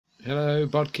Hello,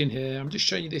 Bodkin here. I'm just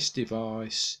showing you this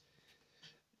device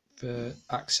for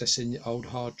accessing old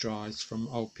hard drives from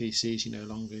old PCs you no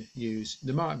longer use.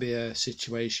 There might be a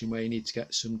situation where you need to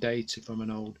get some data from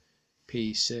an old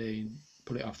PC and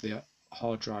pull it off the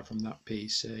hard drive from that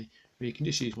PC. Or you can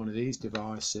just use one of these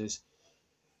devices.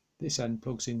 This end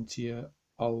plugs into your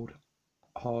old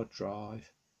hard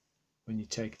drive when you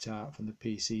take it out from the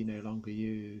PC you no longer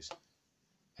use.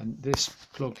 And this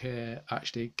plug here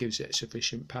actually gives it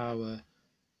sufficient power.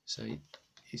 So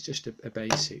it's just a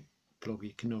basic plug,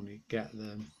 you can normally get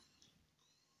them.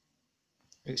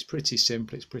 It's pretty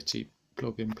simple, it's pretty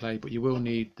plug and play, but you will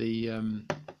need the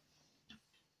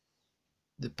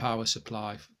power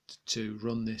supply to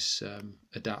run this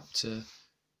adapter.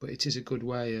 But it is a good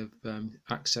way of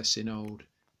accessing old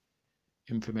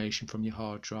information from your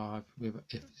hard drive.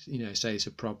 If say it's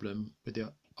a problem with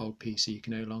the old PC, you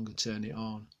can no longer turn it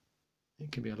on.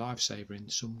 It can be a lifesaver in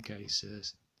some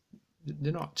cases.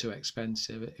 They're not too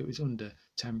expensive. It was under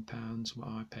 £10 what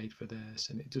I paid for this,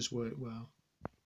 and it does work well.